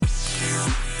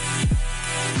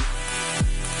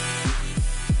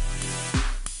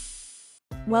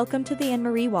Welcome to the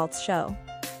Anne-Marie Walts Show.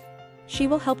 She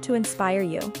will help to inspire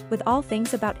you with all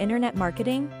things about internet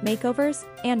marketing, makeovers,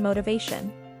 and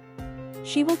motivation.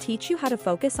 She will teach you how to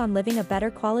focus on living a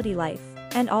better quality life,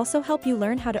 and also help you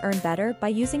learn how to earn better by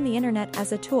using the internet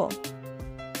as a tool.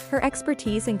 Her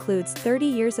expertise includes 30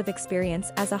 years of experience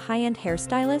as a high-end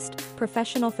hairstylist,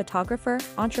 professional photographer,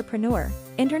 entrepreneur,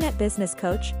 internet business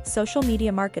coach, social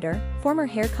media marketer, former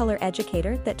hair color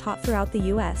educator that taught throughout the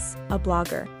US, a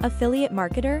blogger, affiliate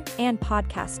marketer, and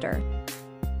podcaster.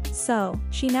 So,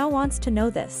 she now wants to know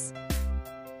this.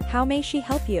 How may she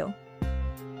help you?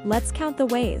 Let's count the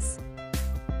ways.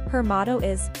 Her motto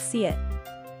is, see it,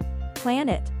 plan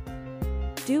it,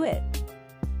 do it.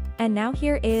 And now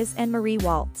here is Anne-Marie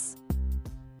Walts.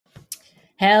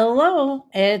 Hello,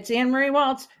 it's Anne-Marie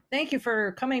Walts. Thank you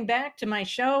for coming back to my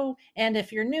show. And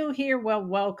if you're new here, well,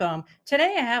 welcome.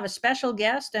 Today I have a special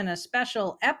guest and a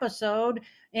special episode.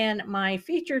 And my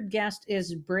featured guest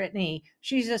is Brittany.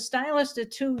 She's a stylist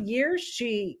of 2 years.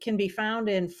 She can be found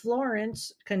in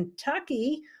Florence,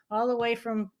 Kentucky, all the way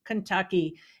from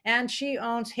Kentucky. And she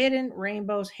owns Hidden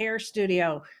Rainbows Hair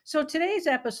Studio. So today's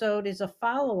episode is a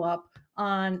follow-up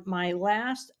on my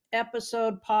last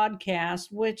episode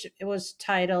podcast, which was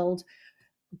titled,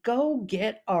 Go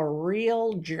Get a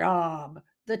Real Job.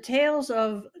 The tales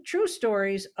of true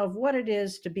stories of what it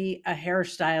is to be a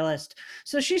hairstylist.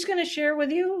 So she's going to share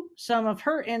with you some of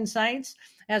her insights,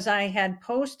 as I had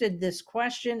posted this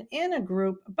question in a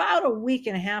group about a week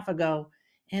and a half ago.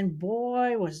 And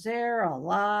boy, was there a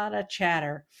lot of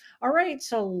chatter. All right,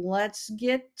 so let's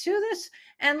get to this,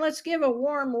 and let's give a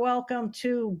warm welcome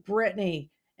to Brittany.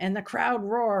 And the crowd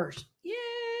roars,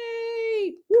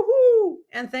 yay, woohoo,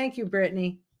 and thank you,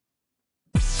 Brittany.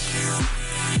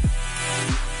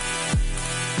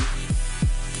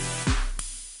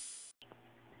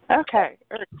 Okay.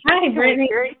 Hi, Brittany.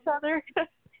 Hear each other?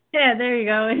 Yeah, there you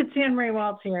go. It's Anne-Marie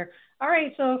Waltz here. All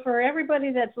right, so for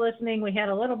everybody that's listening, we had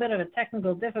a little bit of a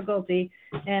technical difficulty,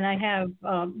 and I have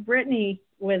Brittany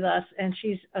with us, and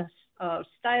she's a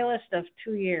stylist of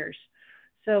 2 years.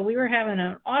 So we were having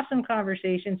an awesome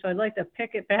conversation, so I'd like to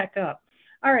pick it back up.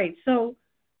 All right, so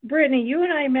Brittany, you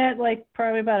and I met like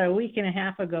probably about a week and a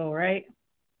half ago, right?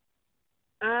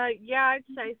 Yeah, I'd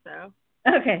say so.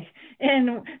 Okay,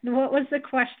 and what was the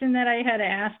question that I had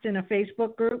asked in a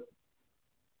Facebook group?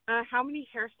 How many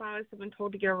hairstylists have been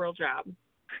told to get a real job?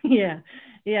 Yeah,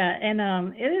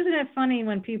 and isn't it funny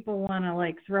when people want to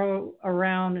like throw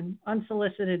around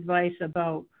unsolicited advice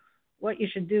about what you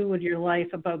should do with your life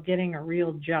about getting a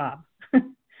real job?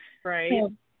 Right.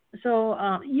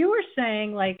 So you were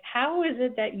saying, like, how is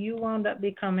it that you wound up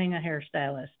becoming a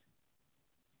hairstylist?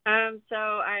 So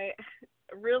I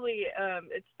really,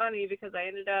 it's funny because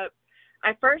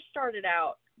I first started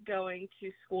out going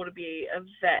to school to be a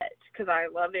vet because I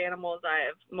loved animals. I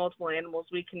have multiple animals.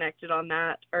 We connected on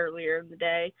that earlier in the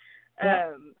day.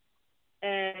 Yeah.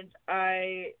 And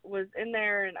I was in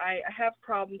there, and I have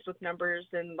problems with numbers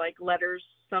and like letters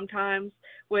sometimes,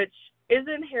 which is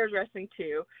in hairdressing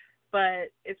too, but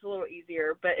it's a little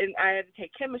easier. I had to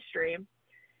take chemistry,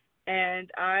 and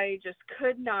I just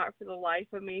could not for the life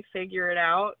of me figure it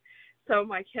out. So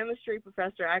my chemistry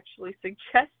professor actually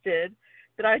suggested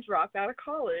that I drop out of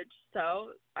college. So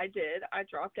I did. I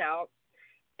dropped out,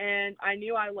 and I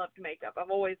knew I loved makeup. I've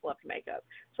always loved makeup.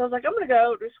 So I was like, I'm going to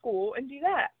go to school and do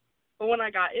that. But when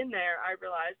I got in there, I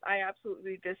realized I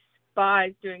absolutely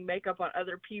despise doing makeup on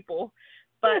other people,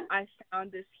 but I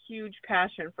found this huge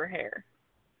passion for hair.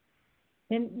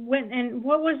 And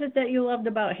what was it that you loved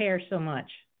about hair so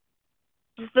much?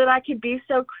 Just that I could be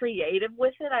so creative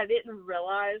with it. I didn't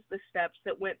realize the steps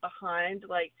that went behind,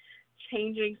 like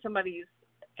changing somebody's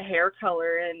hair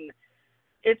color, and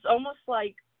it's almost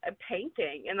like a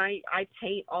painting, and I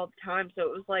paint all the time, so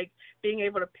it was like being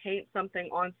able to paint something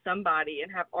on somebody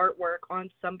and have artwork on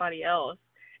somebody else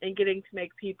and getting to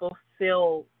make people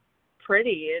feel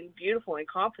pretty and beautiful and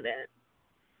confident.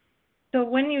 So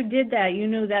when you did that, you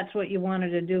knew that's what you wanted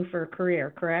to do for a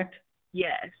career, correct?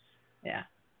 Yes. Yeah.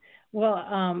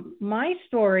 Well, my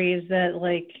story is that,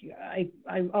 like, I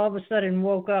all of a sudden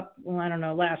woke up, well, I don't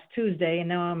know, last Tuesday, and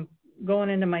now I'm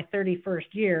going into my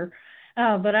 31st year.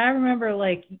 But I remember,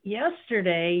 like,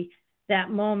 yesterday, that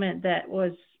moment that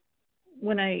was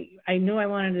when I knew I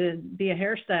wanted to be a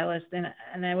hairstylist,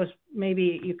 and I was,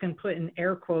 maybe you can put in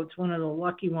air quotes, one of the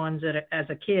lucky ones that as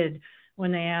a kid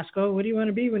when they ask, oh, what do you want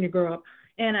to be when you grow up?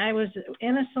 And I was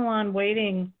in a salon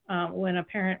waiting when a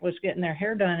parent was getting their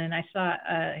hair done, and I saw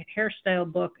a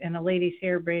hairstyle book and a lady's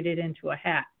hair braided into a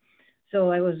hat.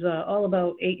 So I was all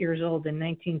about 8 years old in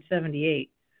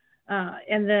 1978.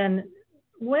 And then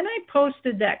when I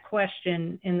posted that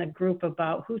question in the group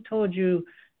about who told you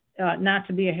not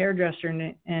to be a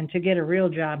hairdresser and to get a real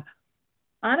job,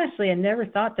 honestly, I never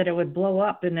thought that it would blow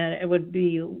up and that it would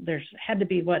be, there's had to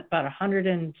be about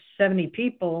 170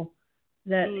 people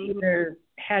that either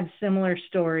had similar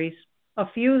stories, a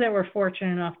few that were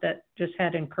fortunate enough that just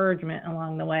had encouragement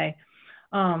along the way.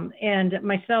 And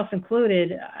myself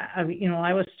included,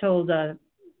 I was told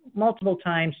multiple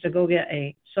times to go get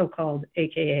a so-called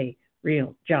AKA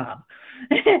real job.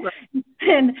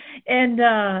 and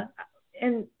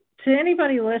to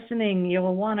anybody listening,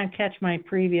 you'll want to catch my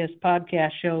previous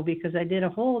podcast show because I did a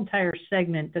whole entire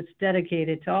segment that's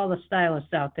dedicated to all the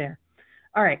stylists out there.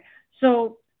 All right.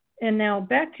 So, and now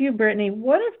back to you, Brittany.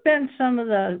 What have been some of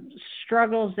the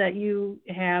struggles that you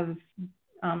have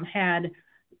had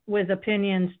with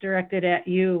opinions directed at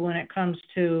you when it comes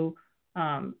to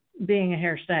being a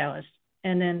hairstylist?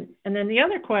 And then the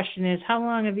other question is, how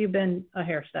long have you been a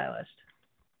hairstylist?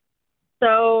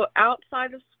 So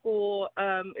outside of school,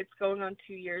 it's going on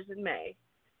 2 years in May.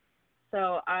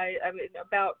 So I mean,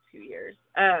 about 2 years.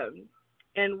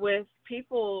 And with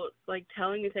people like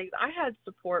telling me things, I had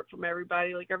support from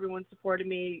everybody. Like everyone supported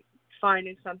me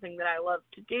finding something that I love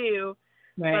to do.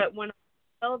 Right. But when I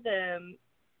tell them,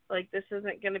 like, this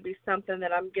isn't going to be something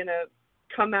that I'm going to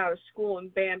come out of school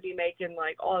and bam, be making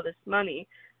like all this money.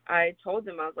 I told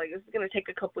them, I was like, this is going to take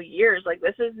a couple years. Like,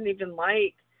 this isn't even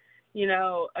like,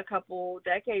 a couple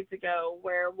decades ago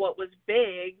where what was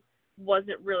big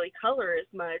wasn't really color as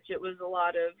much. It was a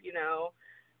lot of,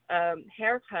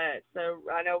 haircuts. So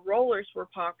I know rollers were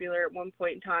popular at one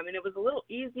point in time, and it was a little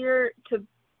easier to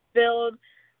build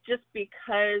just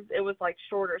because it was like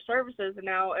shorter services, and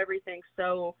now everything's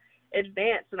so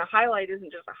advanced, and a highlight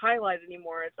isn't just a highlight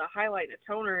anymore. It's a highlight and a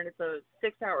toner, and it's a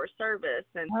 6-hour service.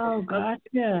 And oh,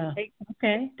 gotcha.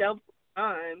 Okay. Double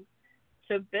time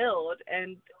to build,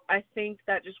 and I think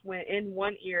that just went in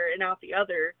one ear and out the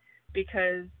other,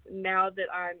 because now that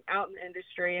I'm out in the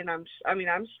industry and I'm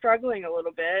struggling a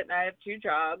little bit, and I have 2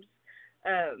 jobs,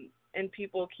 and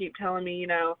people keep telling me,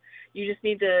 you just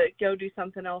need to go do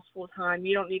something else full time.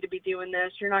 You don't need to be doing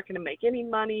this. You're not going to make any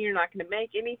money. You're not going to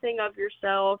make anything of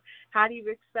yourself. How do you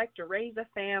expect to raise a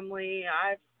family?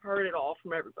 I've heard it all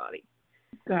from everybody.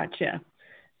 Gotcha.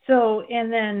 So,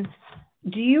 and then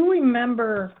do you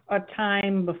remember a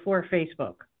time before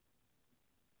Facebook?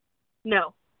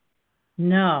 No.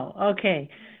 No. Okay.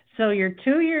 So you're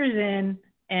 2 years in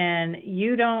and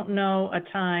you don't know a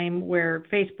time where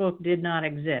Facebook did not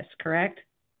exist, correct?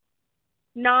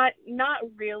 Not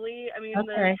really. I mean,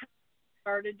 okay.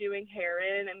 Started doing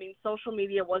hair in. I mean, social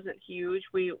media wasn't huge.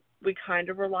 We kind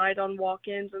of relied on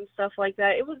walk-ins and stuff like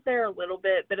that. It was there a little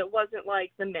bit, but it wasn't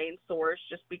like the main source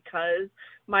just because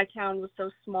my town was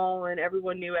so small and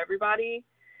everyone knew everybody.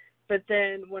 But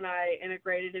then when I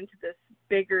integrated into this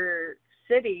bigger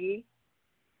city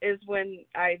is when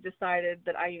I decided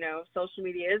that social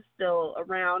media is still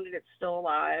around and it's still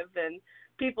alive and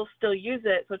people still use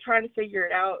it. So trying to figure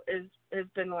it out has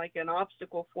been like an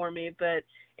obstacle for me. But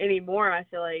anymore, I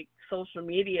feel like social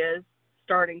media is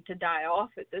starting to die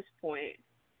off at this point.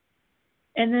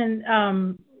 And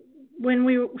then when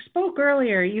we spoke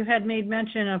earlier, you had made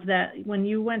mention of that when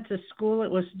you went to school,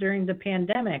 it was during the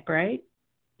pandemic, right?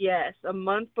 Yes, a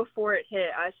month before it hit.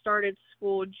 I started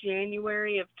school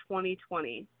January of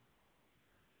 2020.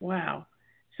 Wow.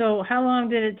 So how long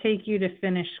did it take you to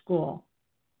finish school?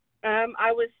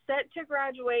 I was set to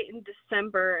graduate in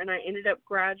December, and I ended up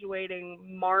graduating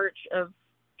March of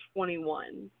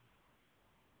 21.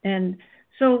 And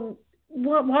so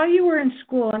while you were in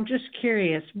school, I'm just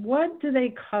curious, what do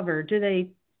they cover? Did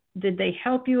they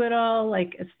help you at all,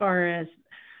 like as far as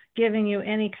giving you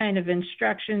any kind of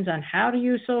instructions on how to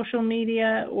use social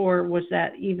media, or was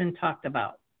that even talked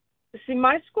about? See,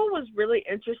 my school was really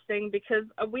interesting because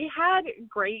we had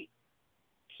great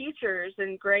teachers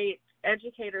and great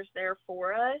educators there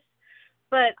for us,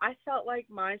 but I felt like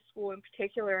my school in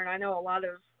particular, and I know a lot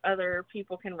of other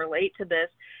people can relate to this,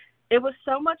 it was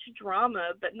so much drama,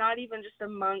 but not even just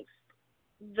amongst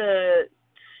the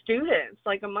students,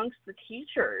 like amongst the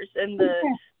teachers and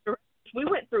we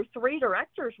went through 3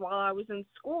 directors while I was in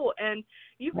school, and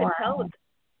you could tell that the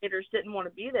educators didn't want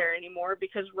to be there anymore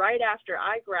because right after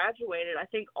I graduated, I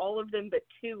think all of them but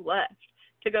 2 left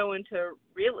to go into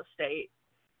real estate.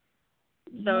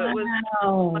 So it was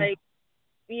like,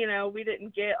 we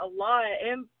didn't get a lot,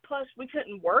 and plus we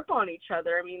couldn't work on each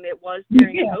other. I mean, it was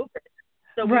during COVID,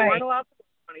 so we weren't allowed to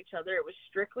work on each other. It was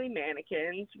strictly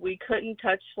mannequins. We couldn't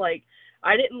touch,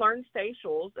 I didn't learn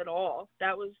facials at all.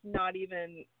 That was not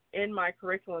even in my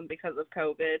curriculum because of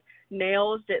COVID.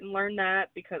 Nails, didn't learn that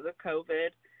because of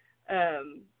COVID.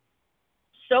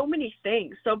 so many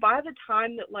things. So by the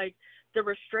time that like the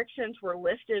restrictions were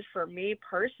lifted for me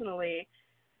personally,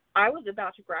 I was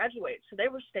about to graduate. So they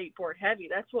were state board heavy.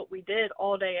 That's what we did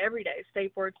all day, every day.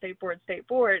 State board, state board, state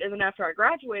board. And then after I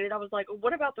graduated, I was like,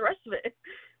 what about the rest of it?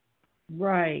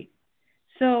 Right.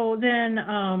 So then,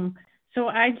 so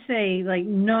I'd say like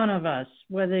none of us,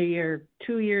 whether you're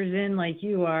 2 years in like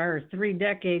you are or 3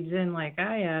 decades in like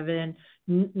I have, and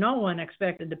no one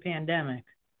expected the pandemic,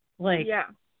 like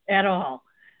at all.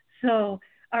 So,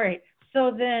 all right.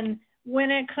 So then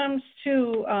when it comes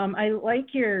to, I like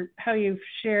how you've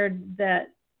shared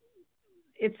that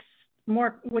it's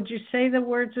more, would you say the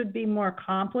words would be more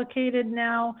complicated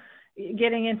now?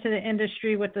 Getting into the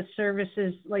industry with the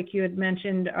services, like you had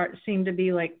mentioned, seem to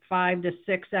be like 5 to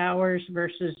 6 hours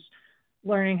versus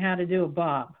learning how to do a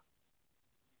bob.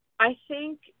 I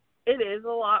think it is a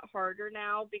lot harder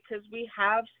now because we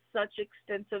have such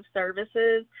extensive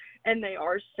services and they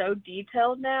are so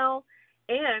detailed now.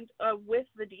 And with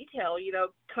the detail,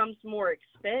 comes more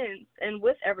expense. And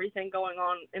with everything going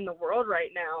on in the world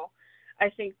right now, I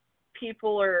think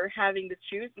people are having to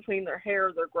choose between their hair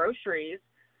or their groceries.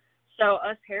 So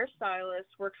us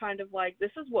hairstylists, we're kind of like,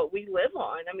 this is what we live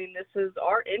on. I mean, this is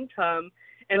our income,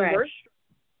 and we're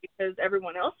struggling because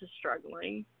everyone else is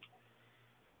struggling.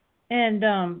 And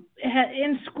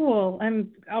in school,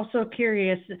 I'm also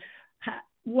curious,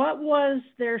 what was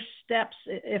their steps,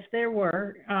 if there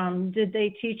were? Did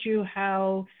they teach you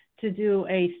how to do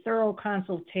a thorough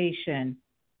consultation?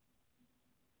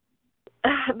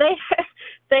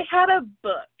 They had a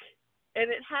book, and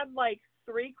it had like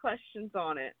 3 questions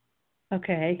on it.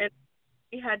 Okay. And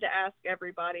we had to ask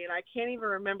everybody, and I can't even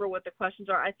remember what the questions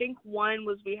are. I think one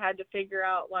was we had to figure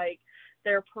out like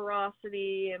their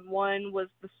porosity, and one was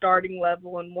the starting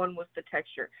level, and one was the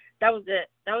texture. That was it.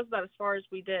 That was about as far as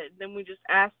we did. Then we just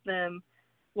asked them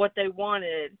what they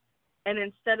wanted, and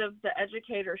instead of the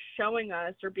educator showing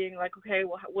us or being like, okay,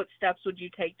 well, what steps would you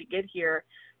take to get here,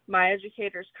 my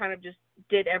educators kind of just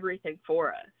did everything for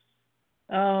us.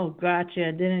 Oh,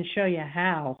 gotcha. Didn't show you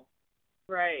how.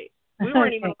 Right. We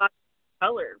weren't even allowed to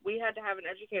color. We had to have an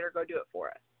educator go do it for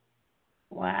us.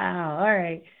 Wow. All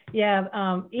right. Yeah.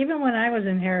 Even when I was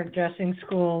in hairdressing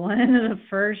school, one of the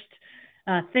first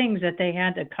things that they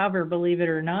had to cover, believe it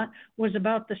or not, was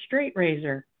about the straight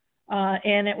razor.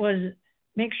 And it was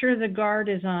make sure the guard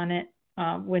is on it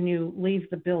when you leave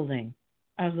the building.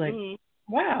 I was like,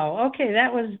 wow. Okay.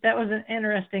 That was an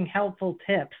interesting, helpful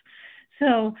tip.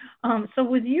 So, so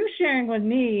with you sharing with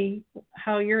me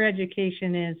how your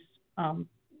education is,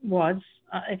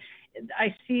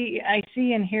 I see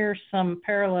and hear some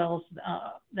parallels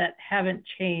that haven't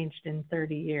changed in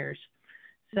 30 years.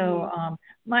 So,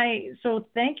 so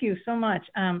thank you so much.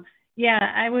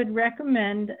 Yeah, I would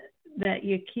recommend that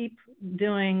you keep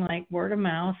doing like word of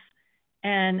mouth.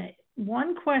 And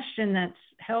one question that's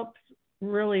helped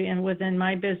really, and within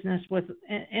my business with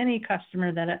any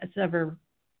customer that has ever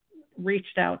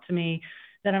reached out to me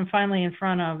that I'm finally in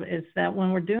front of, is that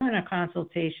when we're doing a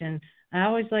consultation, I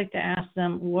always like to ask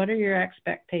them, what are your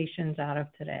expectations out of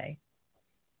today?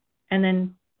 And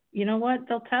then, you know what,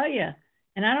 they'll tell you.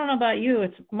 And I don't know about you,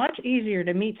 it's much easier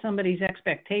to meet somebody's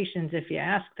expectations if you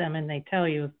ask them and they tell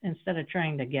you instead of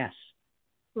trying to guess.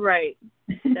 Right.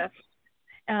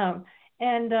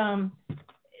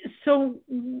 So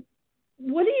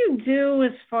what do you do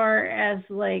as far as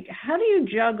like, how do you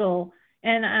juggle?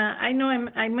 And I know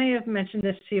I may have mentioned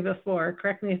this to you before,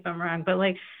 correct me if I'm wrong, but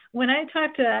like when I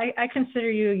talk to, I consider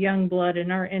you a young blood, and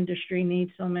our industry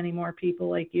needs so many more people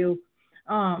like you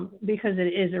because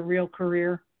it is a real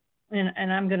career.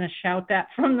 And I'm going to shout that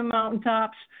from the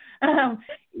mountaintops. How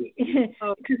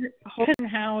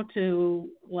to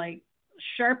like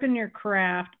sharpen your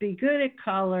craft, be good at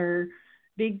color,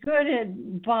 be good at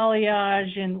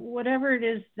balayage, and whatever it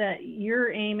is that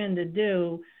you're aiming to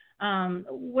do.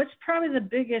 What's probably the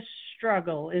biggest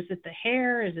struggle? Is it the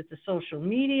hair? Is it the social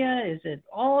media? Is it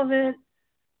all of it?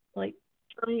 Like,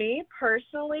 for me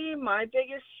personally, my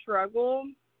biggest struggle,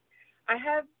 I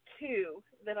have 2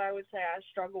 that I would say I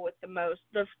struggle with the most.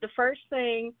 The first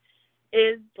thing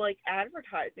is like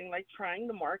advertising, like trying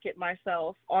to market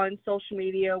myself on social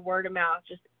media, word of mouth,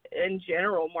 just in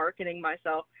general, marketing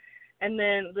myself. And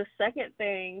then the second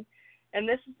thing, and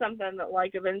this is something that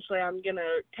like eventually I'm going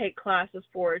to take classes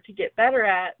for to get better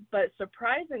at, but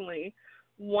surprisingly,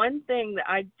 one thing that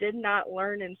I did not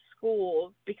learn in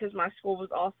school, because my school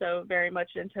was also very much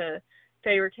into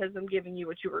favoritism, giving you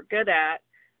what you were good at,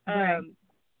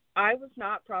 I was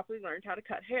not properly learned how to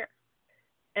cut hair.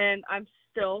 And I'm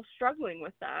still struggling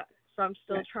with that. So I'm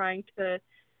still trying to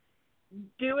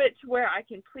do it to where I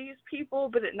can please people,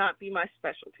 but it not be my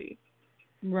specialty.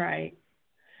 Right.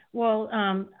 Well,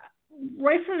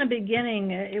 right from the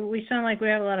beginning, we sound like we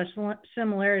have a lot of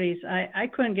similarities. I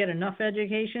couldn't get enough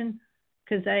education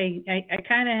because I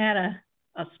kind of had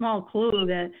a small clue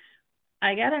that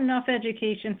I got enough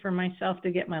education for myself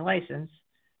to get my license,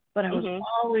 but I was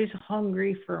always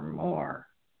hungry for more.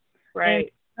 And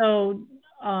Right. so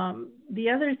the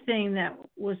other thing that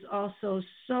was also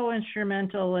so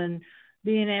instrumental in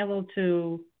being able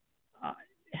to uh,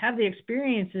 have the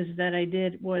experiences that I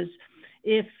did was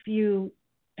if you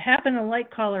happen to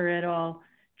like color at all,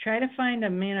 try to find a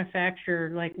manufacturer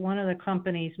like one of the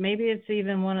companies. Maybe it's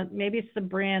even maybe it's the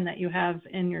brand that you have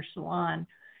in your salon,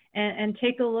 and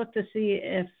take a look to see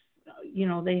if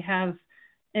they have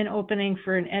an opening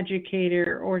for an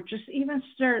educator, or just even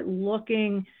start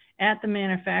looking at the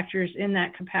manufacturers in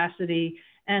that capacity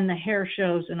and the hair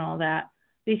shows and all that,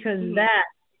 because that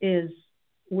is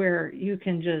where you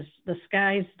can the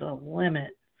sky's the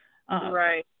limit.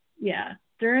 Right. Yeah.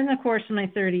 During the course of my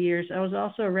 30 years, I was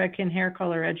also a Redken hair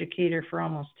color educator for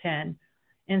almost 10.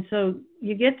 And so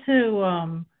you get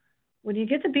to, when you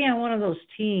get to be on one of those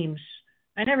teams,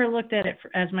 I never looked at it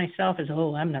as myself as,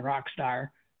 oh, I'm the rock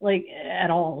star, like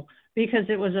at all, because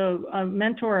it was a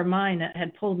mentor of mine that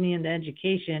had pulled me into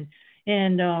education,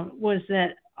 and was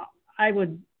that I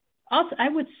would I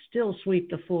would still sweep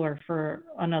the floor for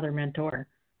another mentor,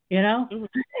 you know,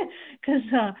 because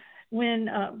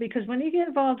because when you get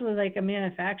involved with like a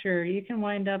manufacturer, you can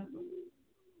wind up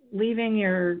leaving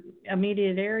your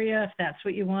immediate area if that's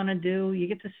what you want to do. You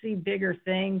get to see bigger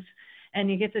things,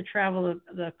 and you get to travel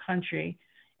the country.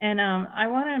 And I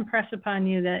want to impress upon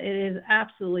you that it is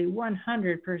absolutely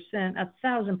 100%,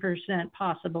 1,000%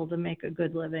 possible to make a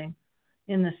good living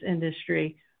in this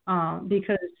industry.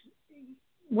 Because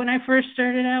when I first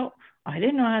started out, I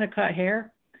didn't know how to cut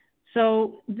hair.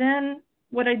 So then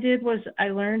what I did was I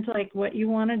learned like what you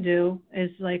want to do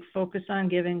is like focus on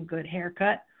giving good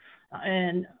haircut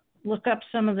and look up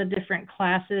some of the different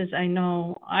classes. I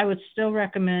know I would still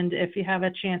recommend, if you have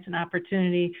a chance and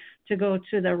opportunity, to go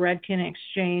to the Redken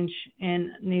Exchange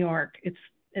in New York.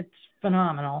 It's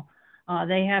phenomenal.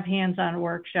 They have hands-on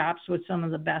workshops with some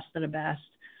of the best of the best,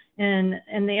 and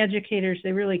the educators,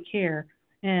 they really care.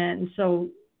 And so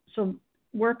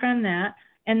work on that.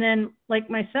 And then, like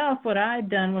myself, what I'd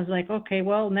done was like, okay,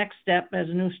 well, next step as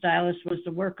a new stylist was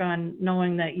to work on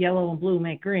knowing that yellow and blue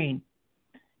make green.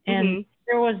 And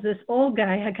there was this old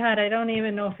guy, God, I don't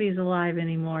even know if he's alive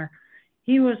anymore.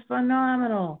 He was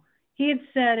phenomenal. He had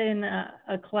said in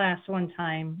a class one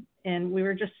time, and we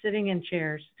were just sitting in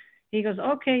chairs. He goes,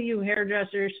 okay, you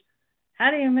hairdressers, how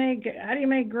do you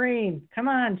make green? Come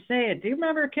on, say it. Do you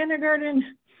remember kindergarten?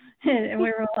 And we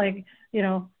were like,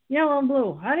 yellow and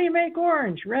blue. How do you make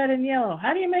orange, red and yellow?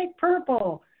 How do you make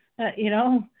purple?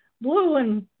 Blue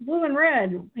and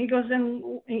red. He goes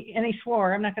and he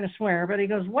swore. I'm not going to swear, but he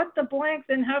goes, what the blank?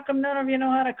 Then how come none of you know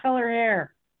how to color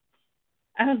hair?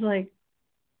 I was like,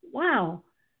 wow.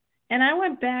 And I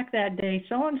went back that day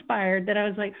so inspired that I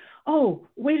was like, oh,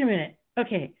 wait a minute.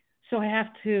 Okay, so I have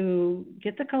to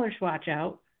get the color swatch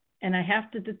out, and I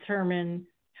have to determine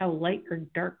how light or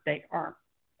dark they are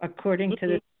according to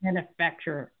the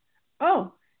manufacturer.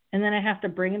 Oh, and then I have to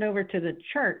bring it over to the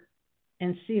chart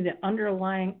and see the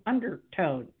underlying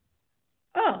undertone.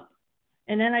 Oh,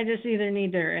 and then I just either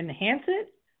need to enhance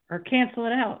it or cancel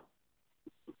it out.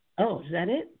 Oh, is that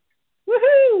it?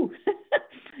 Woohoo!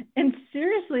 And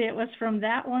seriously, it was from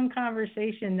that one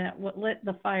conversation that what lit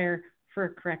the fire for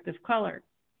corrective color.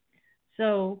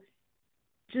 So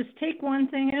just take one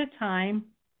thing at a time,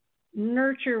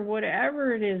 nurture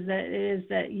whatever it is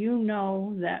that you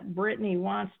know that Brittany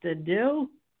wants to do,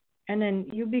 and then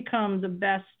you become the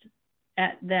best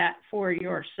at that for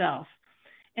yourself.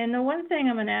 And the one thing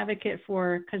I'm an advocate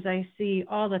for, because I see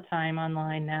all the time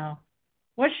online now,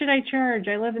 what should I charge?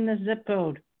 I live in this zip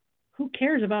code. Who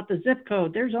cares about the zip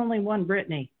code? There's only one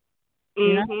Brittany.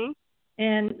 You know?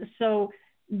 And so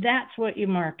that's what you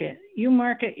market. You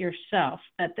market yourself,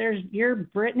 that you're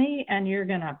Brittany, and you're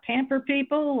going to pamper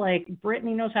people like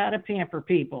Brittany knows how to pamper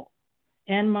people.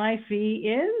 And my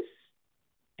fee is,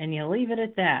 and you leave it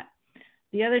at that.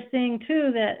 The other thing,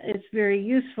 too, that it's very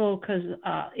useful because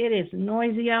it is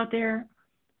noisy out there.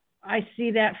 I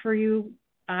see that for you.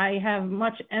 I have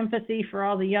much empathy for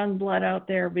all the young blood out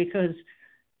there, because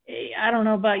I don't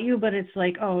know about you, but it's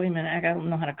like, oh, wait a minute, I got to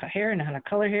know how to cut hair and how to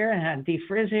color hair and how to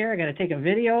defrizz hair. I got to take a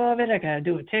video of it. I got to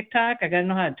do a TikTok. I got to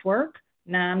know how to twerk.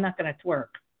 Nah, I'm not going to twerk.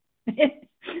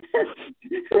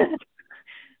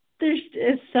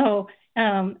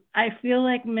 I feel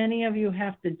like many of you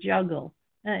have to juggle.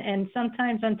 And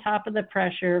sometimes on top of the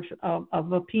pressure of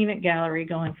a peanut gallery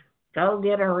going, go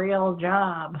get a real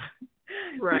job.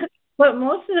 Right. But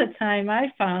most of the time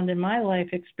I found in my life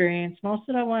experience, most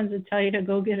of the ones that tell you to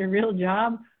go get a real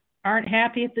job aren't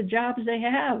happy at the jobs they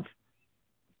have.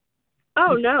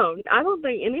 Oh, no. I don't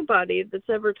think anybody that's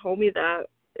ever told me that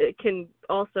it can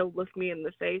also look me in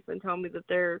the face and tell me that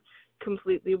they're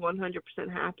completely 100%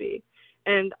 happy.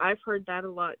 And I've heard that a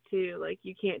lot too. Like,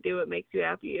 you can't do what makes you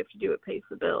happy. You have to do what pays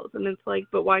the bills. And it's like,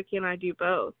 but why can't I do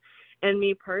both? And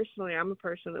me personally, I'm a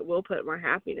person that will put my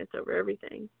happiness over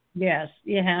everything. Yes,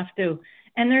 you have to.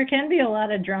 And there can be a lot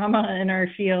of drama in our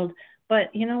field.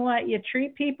 But you know what? You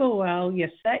treat people well. You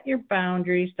set your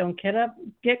boundaries. Don't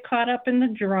get caught up in the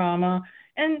drama.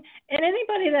 And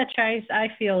anybody that tries, I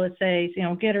feel, to say,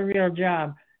 get a real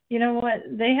job. You know what?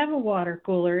 They have a water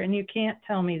cooler, and you can't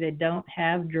tell me they don't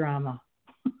have drama.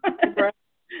 Right.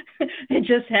 It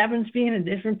just happens to be in a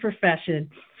different profession.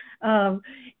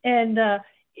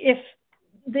 If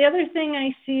the other thing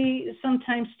I see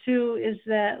sometimes too is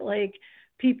that, like,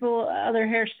 other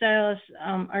hairstylists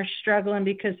are struggling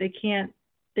because they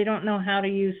don't know how to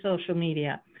use social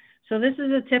media. So this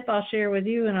is a tip I'll share with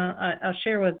you, and I'll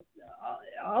share with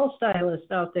all stylists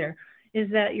out there, is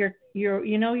that your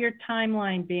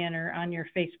timeline banner on your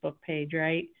Facebook page,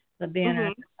 right? The banner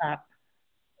at the top.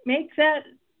 Make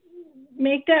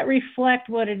that reflect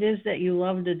what it is that you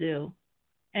love to do.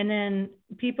 And then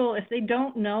people, if they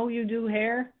don't know you do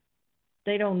hair,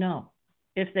 they don't know.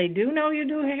 If they do know you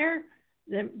do hair,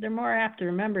 they're more apt to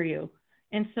remember you.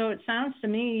 And so it sounds to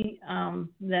me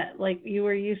that, like, you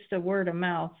were used to word of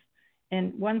mouth.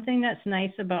 And one thing that's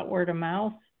nice about word of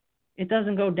mouth, it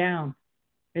doesn't go down.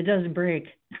 It doesn't break.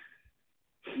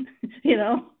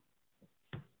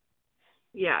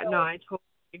 Yeah, no, I totally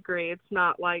agree. It's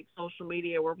not like social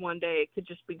media where one day it could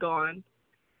just be gone.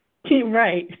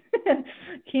 Right.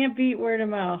 Can't beat word of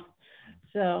mouth.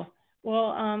 So, well,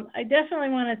 I definitely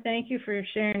want to thank you for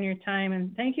sharing your time,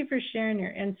 and thank you for sharing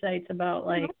your insights about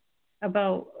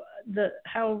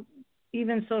how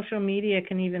even social media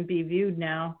can even be viewed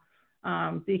now,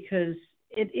 because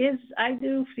it is, I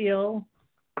do feel,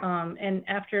 and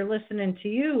after listening to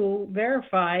you,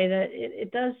 verify that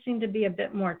it does seem to be a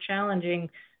bit more challenging,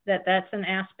 that's an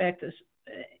aspect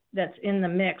that's in the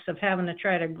mix of having to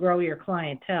try to grow your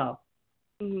clientele.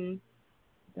 Mm-hmm.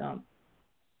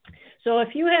 So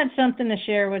if you had something to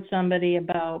share with somebody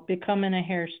about becoming a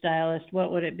hairstylist, what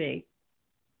would it be?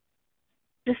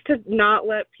 Just to not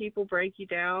let people break you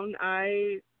down.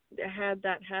 I had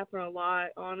that happen a lot,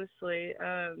 honestly,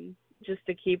 just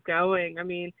to keep going. I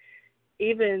mean,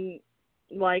 even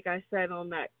like I said on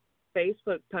that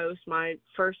Facebook post, my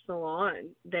first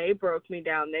salon, they broke me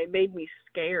down. They made me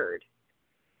scared.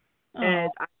 Oh. And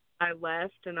I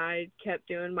left and I kept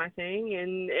doing my thing,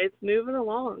 and it's moving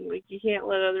along. Like, you can't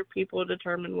let other people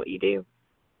determine what you do.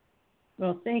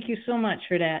 Well, thank you so much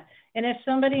for that. And if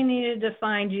somebody needed to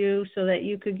find you so that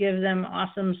you could give them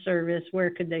awesome service,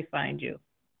 where could they find you?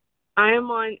 I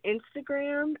am on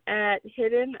Instagram at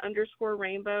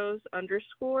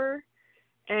hidden_rainbows_.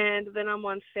 And then I'm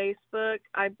on Facebook.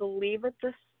 I believe it's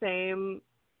the same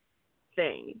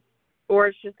thing. Or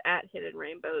it's just at Hidden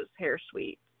Rainbows Hair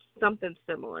Suite. Something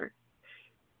similar.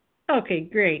 Okay,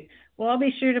 great. Well, I'll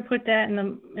be sure to put that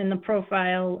in the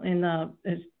profile,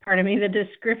 the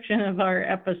description of our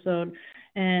episode.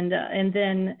 And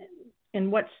then,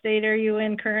 in what state are you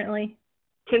in currently?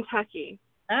 Kentucky.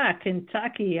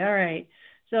 Kentucky. All right.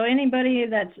 So anybody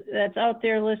that's out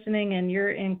there listening and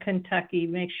you're in Kentucky,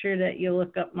 make sure that you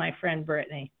look up my friend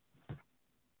Brittany.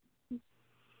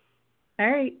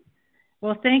 All right.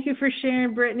 Well, thank you for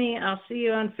sharing, Brittany. I'll see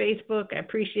you on Facebook. I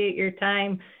appreciate your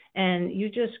time, and you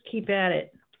just keep at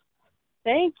it.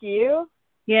 Thank you.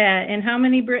 Yeah, and how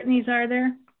many Brittany's are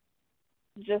there?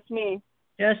 Just me.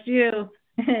 Just you.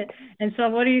 And so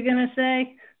what are you going to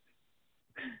say?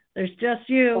 There's just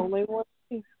you. Only one.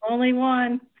 Only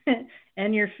one.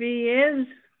 And your fee is?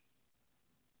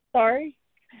 Sorry?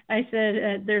 I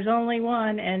said there's only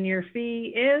one, and your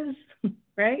fee is,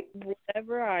 right?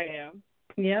 Whatever I am.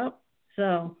 Yep.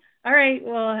 So, all right.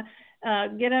 Well,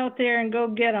 get out there and go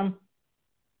get them.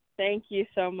 Thank you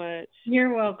so much.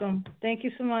 You're welcome. Thank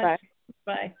you so much. Bye.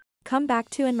 Bye. Come back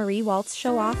to Anne-Marie Walts'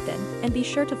 show often, and be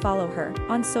sure to follow her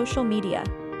on social media.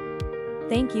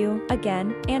 Thank you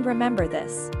again, and remember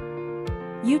this.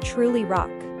 You truly rock.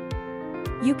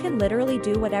 You can literally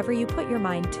do whatever you put your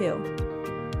mind to.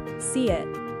 See it.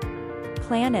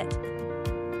 Plan it.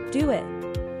 Do it.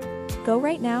 Go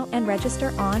right now and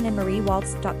register on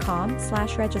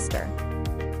AnneMarieWalts.com/register.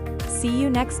 See you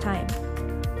next time.